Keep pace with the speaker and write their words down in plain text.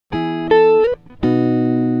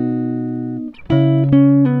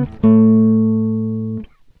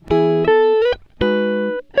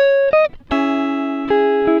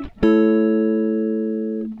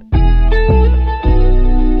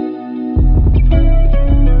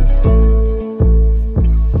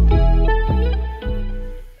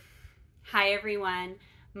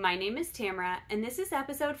My name is Tamara, and this is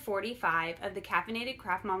episode 45 of the Caffeinated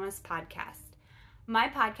Craft Mamas podcast. My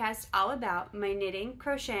podcast all about my knitting,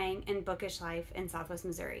 crocheting, and bookish life in Southwest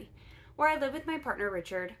Missouri, where I live with my partner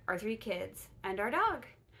Richard, our 3 kids, and our dog.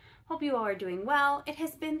 Hope you all are doing well. It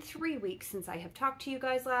has been 3 weeks since I have talked to you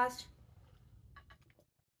guys last.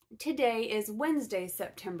 Today is Wednesday,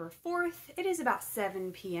 September 4th. It is about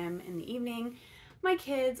 7 p.m. in the evening. My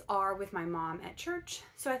kids are with my mom at church,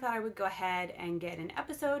 so I thought I would go ahead and get an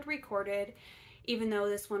episode recorded, even though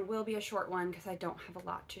this one will be a short one because I don't have a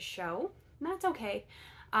lot to show. And that's okay.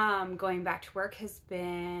 Going back to work has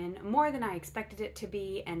been more than I expected it to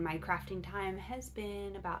be, and my crafting time has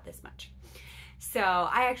been about this much. So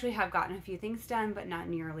I actually have gotten a few things done, but not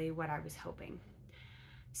nearly what I was hoping.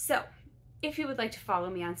 So if you would like to follow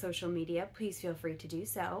me on social media, please feel free to do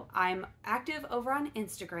so. I'm active over on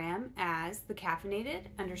Instagram as the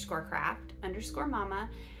caffeinated_craft_mama.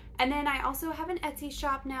 And then I also have an Etsy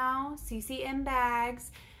shop now, CCM Bags.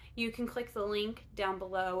 You can click the link down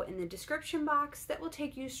below in the description box that will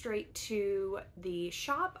take you straight to the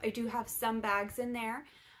shop. I do have some bags in there.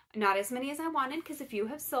 Not as many as I wanted because a few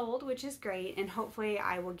have sold, which is great, and hopefully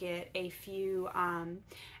I will get a few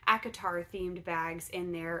ACOTAR themed bags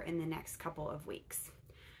in there in the next couple of weeks.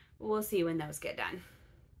 We'll see when those get done.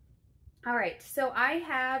 All right, so I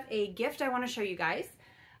have a gift I want to show you guys.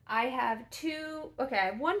 I have I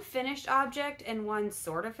have one finished object and one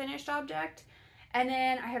sort of finished object, and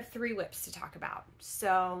then I have 3 whips to talk about.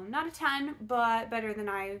 So not a ton, but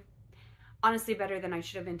honestly better than I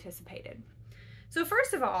should have anticipated. So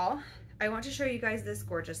first of all, I want to show you guys this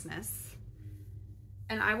gorgeousness,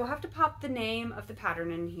 and I will have to pop the name of the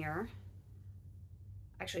pattern in here.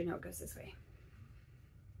 Actually, no, it goes this way.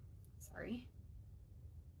 Sorry.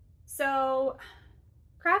 So,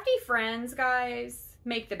 crafty friends, guys,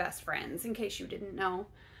 make the best friends, in case you didn't know.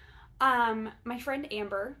 My friend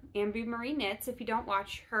Amber Marie Knits, if you don't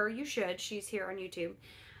watch her, you should. She's here on YouTube.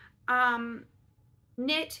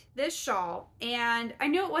 Knit this shawl, and I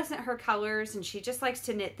knew it wasn't her colors, and she just likes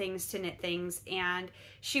to knit things, and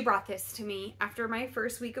she brought this to me after my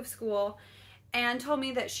first week of school and told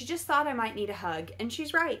me that she just thought I might need a hug, and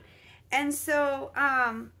she's right. And so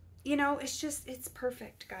you know, it's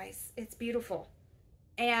perfect, guys. It's beautiful,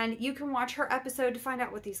 and you can watch her episode to find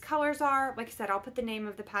out what these colors are. Like I said, I'll put the name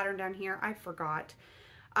of the pattern down here. I forgot.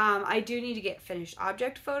 I do need to get finished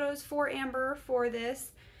object photos for Amber for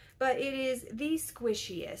this. But it is the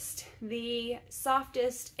squishiest, the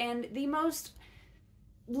softest, and the most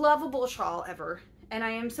lovable shawl ever. And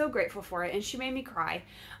I am so grateful for it. And she made me cry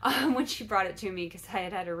when she brought it to me because I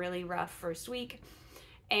had had a really rough first week.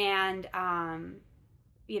 And,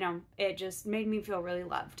 you know, it just made me feel really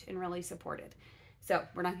loved and really supported. So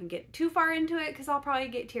we're not going to get too far into it because I'll probably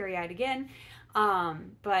get teary-eyed again.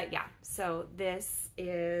 But yeah, so this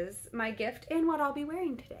is my gift and what I'll be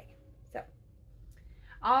wearing today.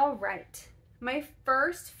 All right, my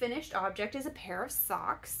first finished object is a pair of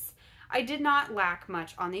socks. I did not lack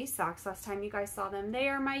much on these socks last time you guys saw them. They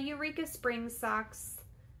are my Eureka Springs socks.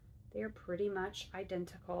 They're pretty much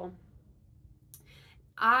identical.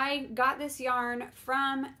 I got this yarn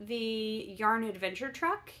from the Yarn Adventure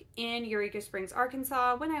Truck in Eureka Springs,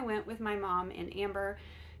 Arkansas when I went with my mom and Amber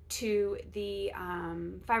to the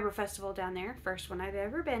Fiber Festival down there. First one I've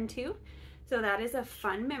ever been to. So that is a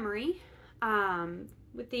fun memory.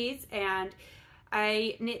 With these, and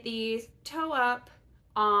I knit these toe up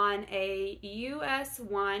on a US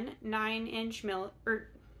 1 9-inch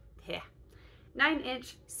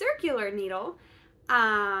 9-inch circular needle.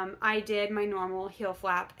 I did my normal heel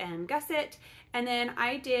flap and gusset, and then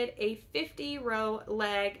I did a 50-row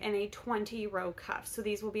leg and a 20-row cuff. So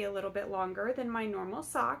these will be a little bit longer than my normal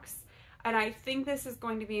socks, and I think this is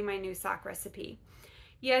going to be my new sock recipe.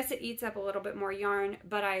 Yes, it eats up a little bit more yarn,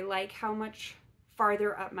 but I like how much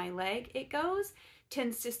farther up my leg it goes.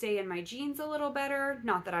 Tends to stay in my jeans a little better.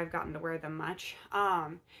 Not that I've gotten to wear them much.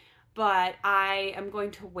 But I am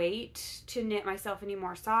going to wait to knit myself any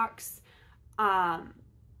more socks.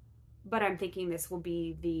 But I'm thinking this will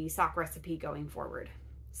be the sock recipe going forward.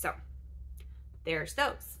 So there's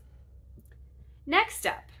those. Next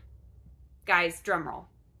up, guys, drum roll.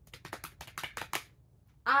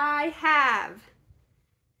 I have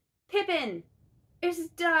Pippin is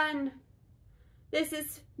done. This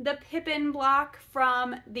is the Pippin block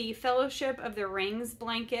from the Fellowship of the Rings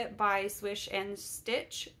blanket by Swish and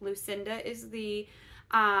Stitch. Lucinda is the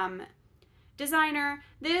designer.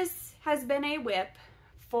 This has been a whip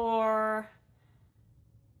for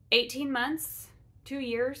 18 months, 2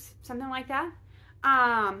 years, something like that.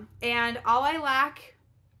 And all I lack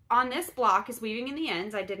on this block is weaving in the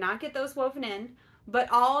ends. I did not get those woven in,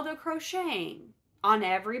 but all the crocheting on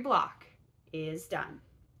every block is done.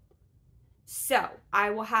 So I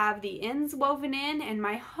will have the ends woven in, and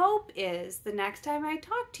my hope is the next time I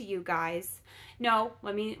talk to you guys, no,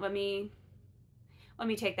 let me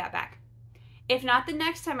take that back. If not the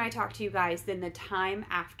next time I talk to you guys, then the time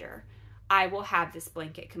after, I will have this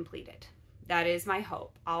blanket completed. That is my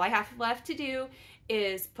hope. All I have left to do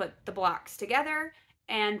is put the blocks together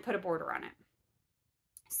and put a border on it.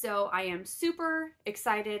 So I am super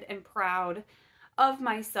excited and proud of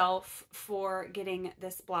myself for getting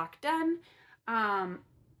this block done.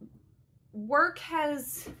 Work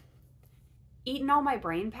has eaten all my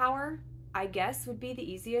brain power, I guess would be the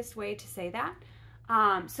easiest way to say that.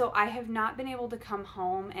 So I have not been able to come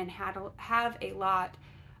home and have a lot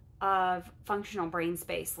of functional brain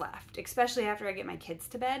space left, especially after I get my kids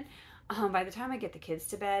to bed. By the time I get the kids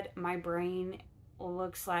to bed, my brain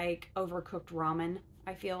looks like overcooked ramen.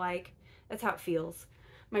 I feel like that's how it feels.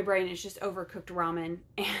 My brain is just overcooked ramen,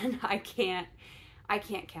 and I can't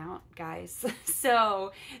count, guys.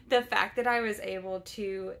 So the fact that I was able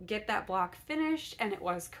to get that block finished and it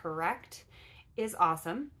was correct is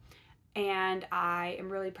awesome. And I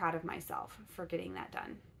am really proud of myself for getting that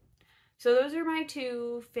done. So those are my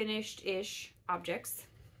two finished-ish objects.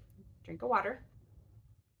 Drink of water.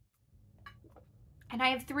 And I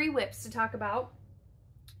have 3 whips to talk about.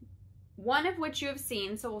 One of which you have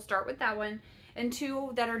seen, so we'll start with that one, and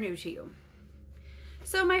 2 that are new to you.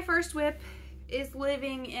 So my first whip is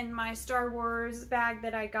living in my Star Wars bag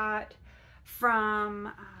that I got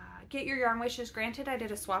from Get Your Yarn Wishes Granted. I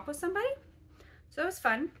did a swap with somebody, so it was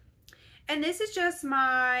fun. And this is just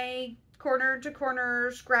my corner to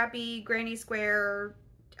corner scrappy granny square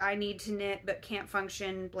I need to knit but can't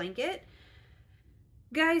function blanket.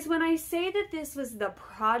 Guys, when I say that this was the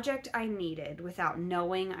project I needed without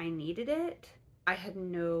knowing I needed it, I had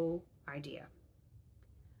no idea.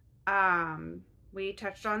 We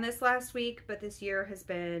touched on this last week, but this year has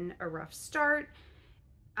been a rough start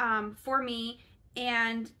for me,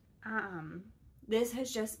 and this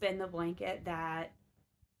has just been the blanket that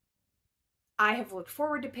I have looked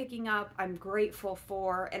forward to picking up, I'm grateful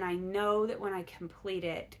for, and I know that when I complete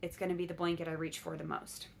it, it's going to be the blanket I reach for the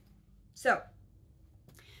most. So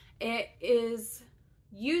it is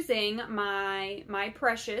using my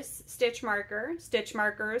precious stitch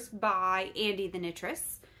markers by Andy the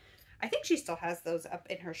Knitress. I think she still has those up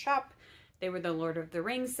in her shop. They were the Lord of the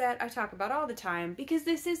Rings set I talk about all the time because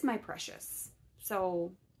this is my precious.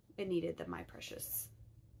 So it needed the my precious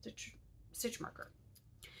stitch marker.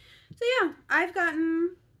 So yeah, I've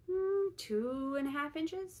gotten 2.5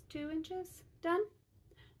 inches, 2 inches done.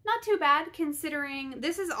 Not too bad considering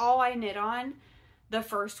this is all I knit on the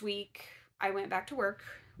first week I went back to work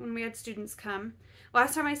when we had students come.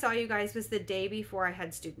 Last time I saw you guys was the day before I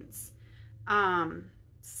had students.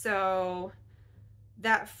 So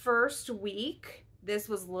that first week, this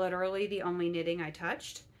was literally the only knitting I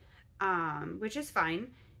touched, which is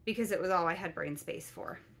fine because it was all I had brain space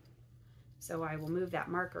for. So I will move that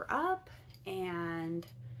marker up, and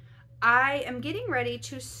I am getting ready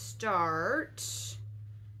to start.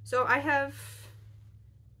 So I have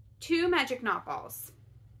 2 magic knot balls.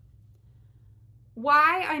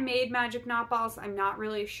 Why I made magic knot balls, I'm not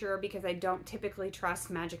really sure because I don't typically trust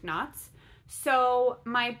magic knots. So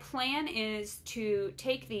my plan is to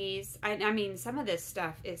take these, I mean, some of this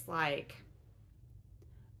stuff is like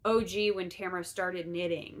OG when Tamara started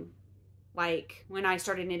knitting, like when I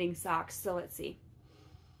started knitting socks. So let's see.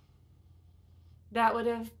 That would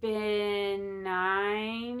have been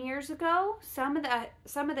 9 years ago. Some of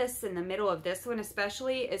this in the middle of this one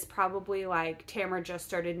especially is probably like Tamara just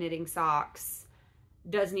started knitting socks,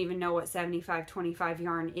 doesn't even know what 75-25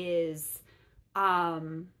 yarn is,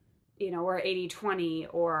 you know, or 80-20,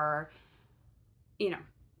 or, you know,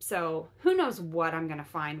 so who knows what I'm going to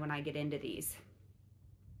find when I get into these.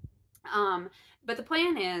 But the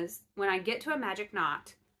plan is when I get to a magic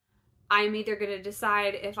knot, I'm either going to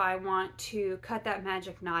decide if I want to cut that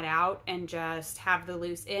magic knot out and just have the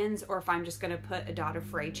loose ends, or if I'm just going to put a dot of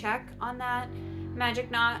fray check on that magic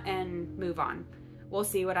knot and move on. We'll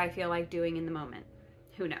see what I feel like doing in the moment.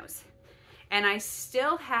 Who knows? And I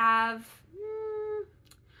still have,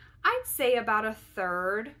 I'd say about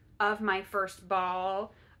 1/3 of my first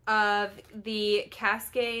ball of the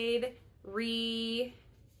Cascade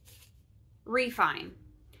Refine.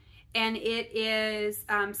 And it is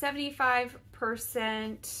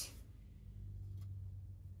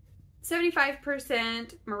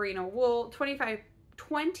 75% merino wool,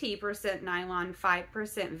 20% nylon,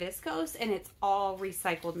 5% viscose, and it's all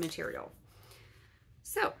recycled material.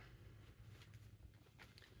 So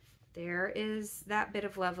there is that bit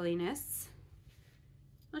of loveliness.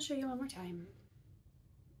 I'll show you one more time.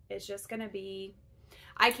 It's just going to be,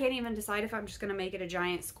 I can't even decide if I'm just going to make it a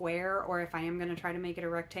giant square or if I am going to try to make it a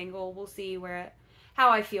rectangle. We'll see how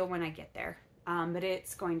I feel when I get there. But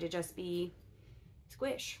it's going to just be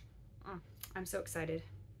Swish. I'm so excited.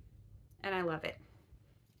 And I love it.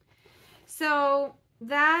 So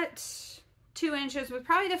that 2 inches was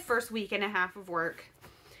probably the first week and a half of work.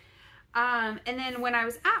 And then when I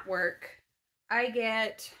was at work, I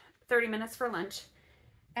get 30 minutes for lunch.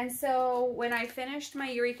 And so when I finished my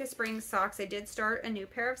Eureka Springs socks, I did start a new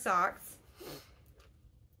pair of socks.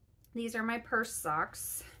 These are my purse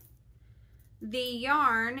socks. The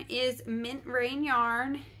yarn is Mint Rain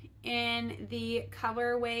yarn in the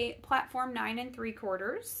colorway Platform 9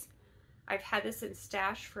 3/4. I've had this in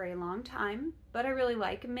stash for a long time, but I really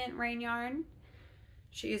like Mint Rain yarn.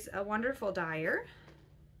 She's a wonderful dyer.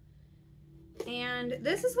 And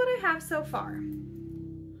this is what I have so far.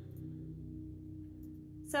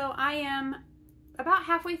 So I am about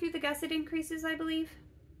halfway through the gusset increases, I believe.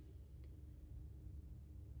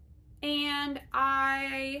 And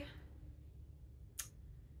I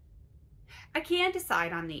can't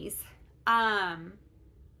decide on these.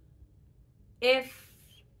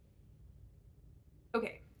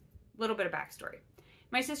 Okay, a little bit of backstory.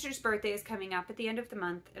 My sister's birthday is coming up at the end of the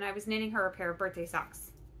month, and I was knitting her a pair of birthday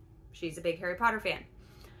socks. She's a big Harry Potter fan.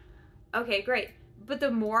 Okay, great. But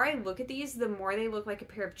the more I look at these, the more they look like a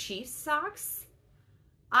pair of Chiefs socks.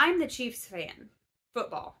 I'm the Chiefs fan.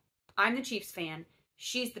 Football. I'm the Chiefs fan.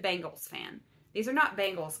 She's the Bengals fan. These are not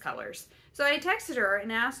Bengals colors. So I texted her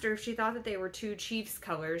and asked her if she thought that they were two Chiefs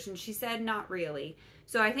colors, and she said not really.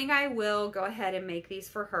 So I think I will go ahead and make these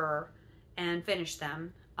for her and finish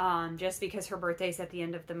them. Just because her birthday's at the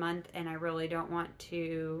end of the month, and I really don't want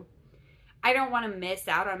to... I don't want to miss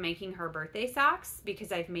out on making her birthday socks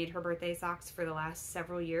because I've made her birthday socks for the last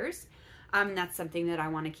several years. That's something that I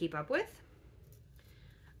want to keep up with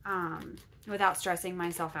without stressing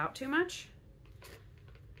myself out too much.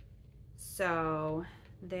 So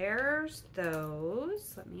there's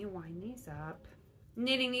those. Let me wind these up.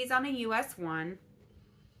 Knitting these on a US 1.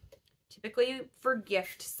 Typically for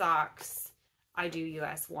gift socks, I do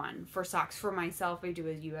US 1. For socks for myself, I do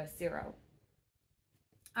a US 0.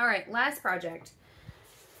 All right, last project.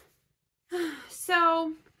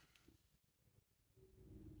 So,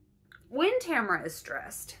 when Tamara is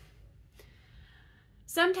stressed,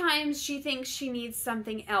 sometimes she thinks she needs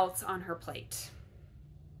something else on her plate.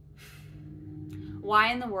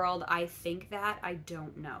 Why in the world I think that, I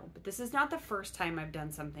don't know. But this is not the first time I've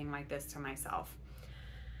done something like this to myself.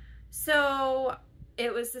 So,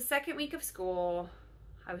 it was the second week of school.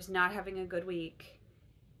 I was not having a good week.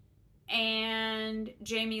 And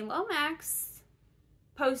Jamie Lomax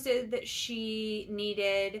posted that she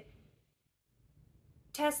needed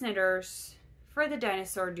test knitters for the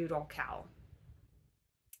Dinosaur doodle cowl.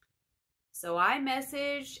 So I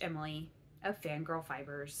messaged Emily of Fangirl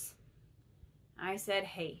Fibers. I said,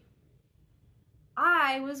 hey,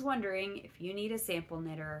 I was wondering if you need a sample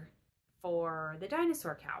knitter for the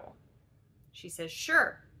Dinosaur cowl. She says,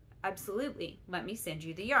 sure, absolutely. Let me send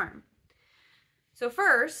you the yarn. So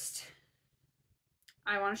first,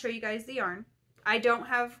 I want to show you guys the yarn. I don't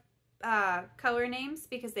have color names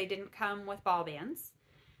because they didn't come with ball bands.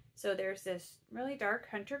 So there's this really dark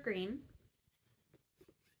hunter green.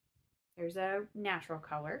 There's a natural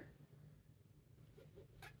color.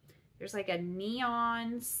 There's like a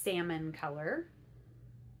neon salmon color.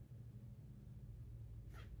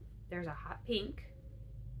 There's a hot pink.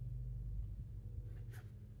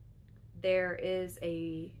 There is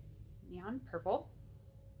a neon purple.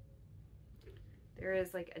 There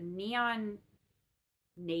is like a neon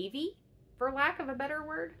navy, for lack of a better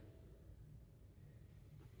word.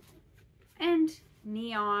 And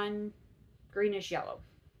neon greenish yellow.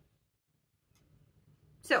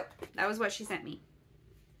 So, that was what she sent me.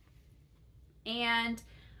 And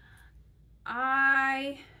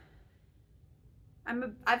I've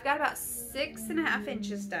got about 6.5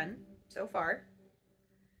 inches done so far.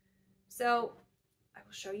 So, I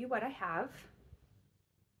will show you what I have.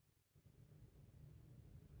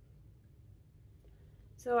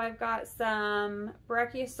 So I've got some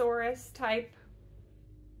Brachiosaurus type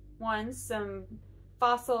ones, some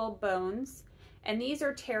fossil bones, and these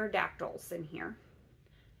are pterodactyls in here.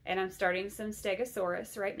 And I'm starting some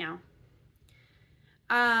Stegosaurus right now.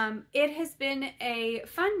 It has been a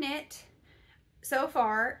fun knit so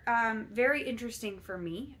far, very interesting for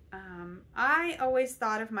me. I always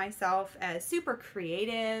thought of myself as super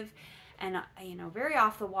creative and, you know, very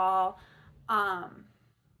off the wall.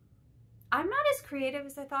 I'm not as creative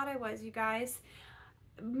as I thought I was, you guys.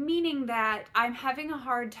 Meaning that I'm having a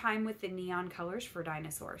hard time with the neon colors for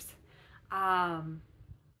dinosaurs.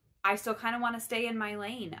 I still kind of want to stay in my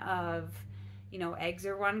lane of, you know, eggs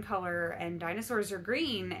are one color and dinosaurs are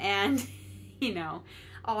green and, you know,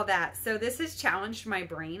 all that. So this has challenged my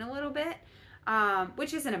brain a little bit,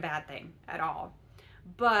 which isn't a bad thing at all.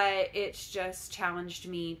 But it's just challenged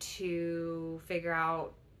me to figure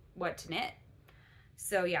out what to knit.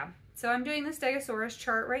 So yeah, so I'm doing the Stegosaurus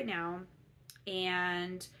chart right now,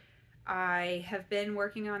 and I have been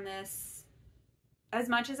working on this as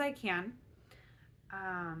much as I can.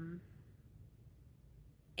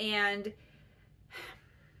 And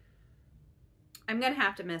I'm going to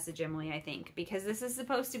have to message Emily, I think, because this is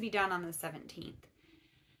supposed to be done on the 17th.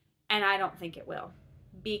 And I don't think it will,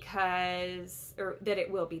 because, or that it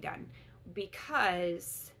will be done,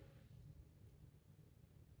 because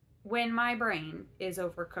when my brain is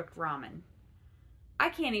overcooked ramen, I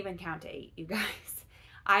can't even count to 8, you guys.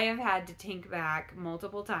 I have had to think back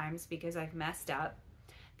multiple times because I've messed up.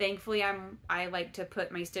 Thankfully, I like to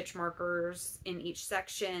put my stitch markers in each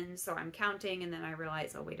section, so I'm counting, and then I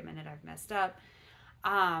realize, oh, wait a minute, I've messed up.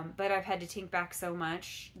 But I've had to think back so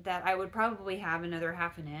much that I would probably have another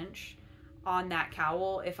 ½ an inch on that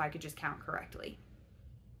cowl if I could just count correctly.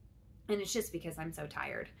 And it's just because I'm so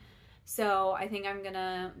tired. So I think I'm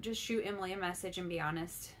gonna just shoot Emily a message and be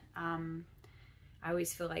honest. I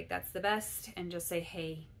always feel like that's the best, and just say,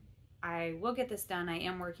 hey, I will get this done. I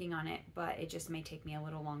am working on it, but it just may take me a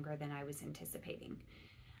little longer than I was anticipating.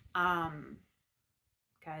 Because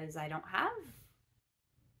I don't have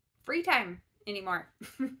free time anymore.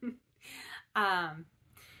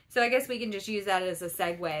 So I guess we can just use that as a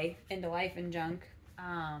segue into life and junk.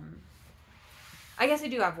 I guess I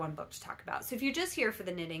do have one book to talk about. So if you're just here for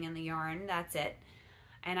the knitting and the yarn, that's it.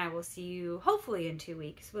 And I will see you hopefully in 2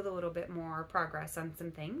 weeks with a little bit more progress on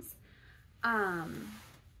some things.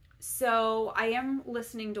 So I am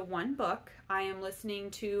listening to one book. I am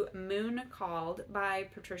listening to Moon Called by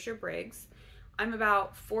Patricia Briggs. I'm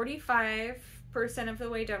about 45% of the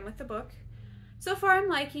way done with the book. So far I'm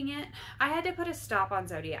liking it. I had to put a stop on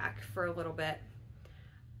Zodiac for a little bit.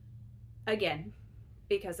 Again,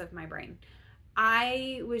 because of my brain.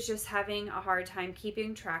 I was just having a hard time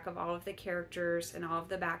keeping track of all of the characters and all of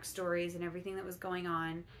the backstories and everything that was going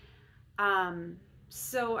on.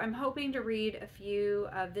 So I'm hoping to read a few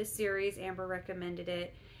of this series. Amber recommended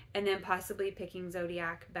it, and then possibly picking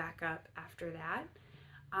Zodiac back up after that.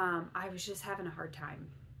 I was just having a hard time,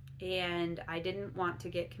 and I didn't want to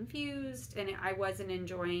get confused, and I wasn't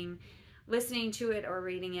enjoying listening to it or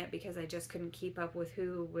reading it because I just couldn't keep up with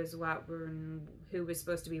who was what and who was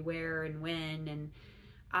supposed to be where and when,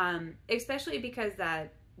 and especially because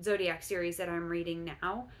that Zodiac series that I'm reading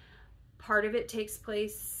now, part of it takes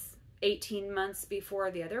place 18 months before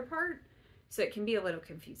the other part, so it can be a little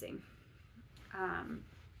confusing.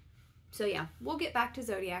 So yeah, we'll get back to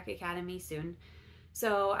Zodiac Academy soon.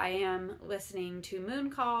 So I am listening to Moon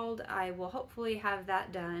Called. I will hopefully have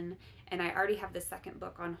that done, and I already have the second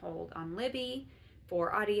book on hold on Libby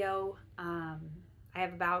for audio. I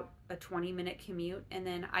have about a 20-minute commute, and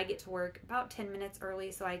then I get to work about 10 minutes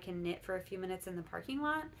early so I can knit for a few minutes in the parking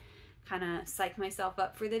lot, kind of psych myself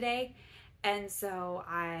up for the day. And so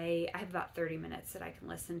I have about 30 minutes that I can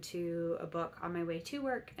listen to a book on my way to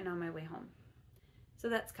work and on my way home. So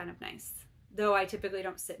that's kind of nice. Though I typically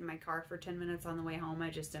don't sit in my car for 10 minutes on the way home. I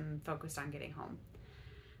just am focused on getting home.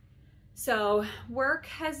 So work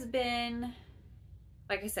has been,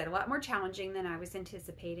 like I said, a lot more challenging than I was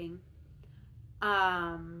anticipating.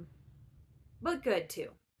 But good too.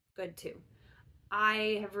 Good too.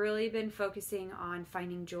 I have really been focusing on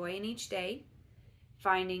finding joy in each day,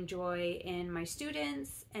 finding joy in my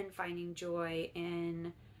students, and finding joy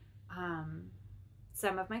in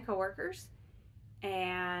some of my coworkers,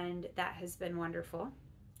 and that has been wonderful.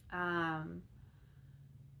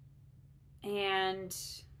 And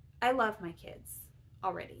I love my kids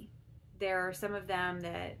already. There are some of them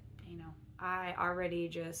that, you know, I already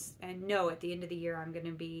just, and know at the end of the year I'm going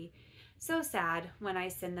to be so sad when I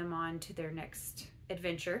send them on to their next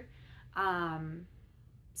adventure.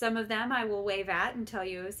 Some of them I will wave at and tell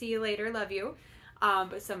you, see you later, love you.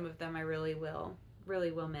 But some of them I really will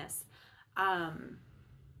miss.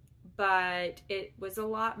 But it was a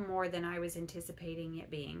lot more than I was anticipating it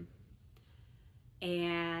being.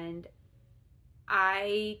 And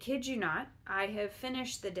I kid you not, I have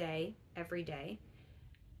finished the day, every day,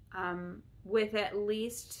 with at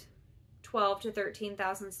least 12 to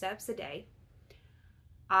 13,000 steps a day.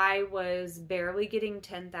 I was barely getting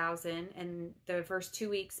 10,000 in the first 2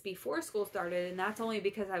 weeks before school started, and that's only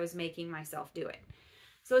because I was making myself do it.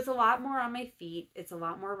 So it's a lot more on my feet. It's a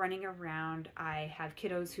lot more running around. I have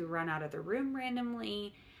kiddos who run out of the room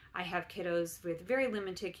randomly. I have kiddos with very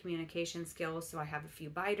limited communication skills, so I have a few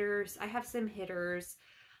biters. I have some hitters.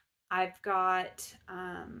 I've got,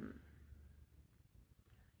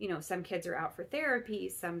 you know, some kids are out for therapy.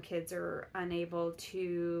 Some kids are unable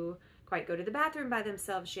to quite go to the bathroom by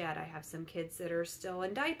themselves yet. I have some kids that are still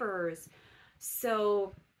in diapers.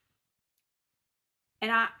 So,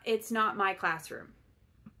 and it's not my classroom.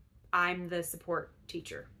 I'm the support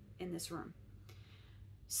teacher in this room.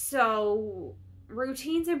 So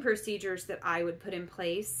routines and procedures that I would put in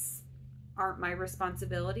place aren't my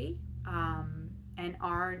responsibility, and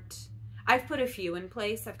I've put a few in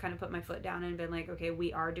place. I've kind of put my foot down and been like, okay,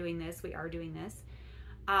 we are doing this.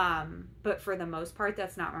 But for the most part,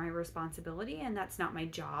 that's not my responsibility, and that's not my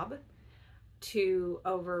job to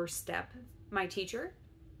overstep my teacher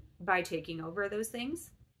by taking over those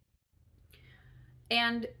things.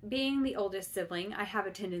 And being the oldest sibling, I have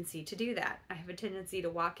a tendency to do that. I have a tendency to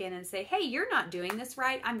walk in and say, hey, you're not doing this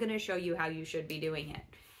right. I'm going to show you how you should be doing it.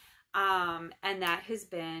 And that has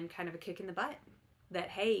been kind of a kick in the butt that,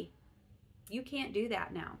 hey, you can't do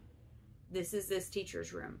that now. This is this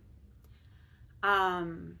teacher's room.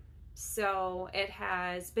 So it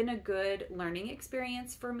has been a good learning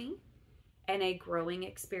experience for me and a growing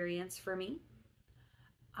experience for me.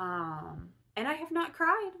 And I have not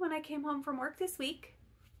cried when I came home from work this week.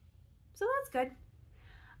 So that's good.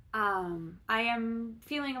 I am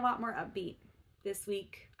feeling a lot more upbeat this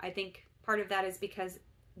week. I think part of that is because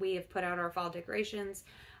we have put out our fall decorations.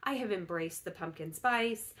 I have embraced the pumpkin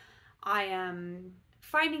spice. I am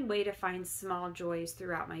finding a way to find small joys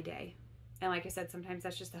throughout my day. And like I said, sometimes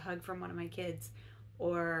that's just a hug from one of my kids,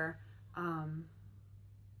 or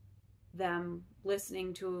them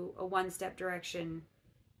listening to a one-step direction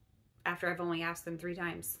after I've only asked them 3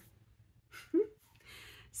 times.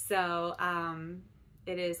 So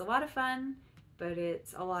it is a lot of fun, but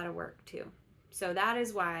it's a lot of work too. So that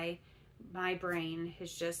is why my brain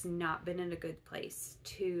has just not been in a good place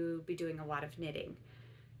to be doing a lot of knitting.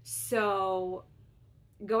 So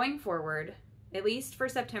going forward, at least for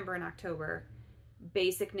September and October,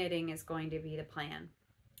 basic knitting is going to be the plan.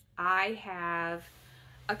 I have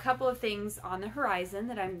a couple of things on the horizon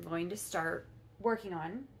that I'm going to start working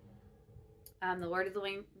on. The Lord of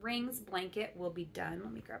the Rings blanket will be done.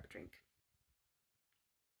 Let me grab a drink.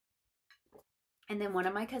 And then one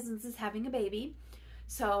of my cousins is having a baby.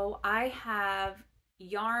 So I have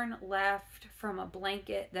yarn left from a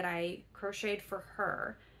blanket that I crocheted for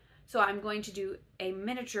her. So I'm going to do a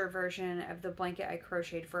miniature version of the blanket I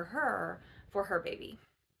crocheted for her baby.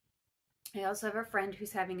 I also have a friend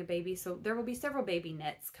who's having a baby, so there will be several baby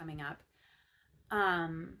knits coming up.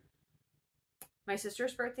 My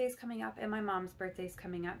sister's birthday is coming up and my mom's birthday is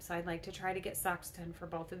coming up, so I'd like to try to get socks done for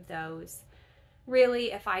both of those.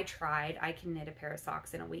 Really, if I tried, I can knit a pair of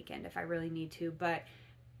socks in a weekend if I really need to, but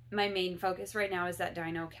my main focus right now is that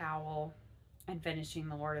dino cowl and finishing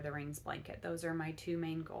the Lord of the Rings blanket. Those are my 2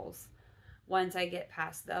 main goals. Once I get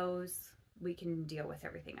past those, we can deal with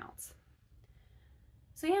everything else.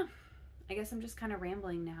 So yeah, I guess I'm just kind of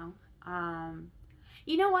rambling now.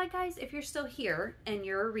 You know what, guys? If you're still here and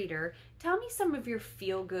you're a reader, tell me some of your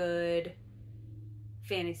feel-good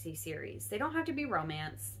fantasy series. They don't have to be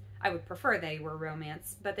romance. I would prefer they were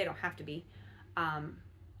romance, but they don't have to be.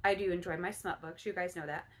 I do enjoy my smut books. You guys know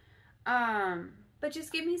that. But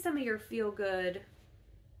just give me some of your feel-good,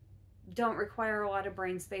 don't require a lot of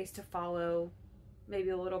brain space to follow, maybe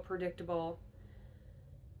a little predictable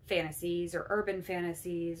fantasies or urban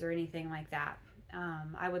fantasies or anything like that.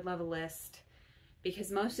 I would love a list,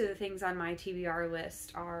 because most of the things on my TBR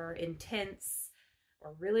list are intense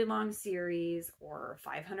or really long series or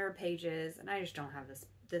 500 pages, and I just don't have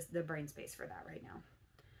the brain space for that right now.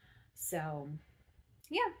 So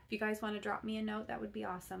yeah, if you guys want to drop me a note, that would be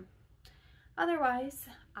awesome. Otherwise,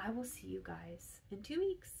 I will see you guys in 2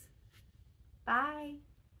 weeks. Bye.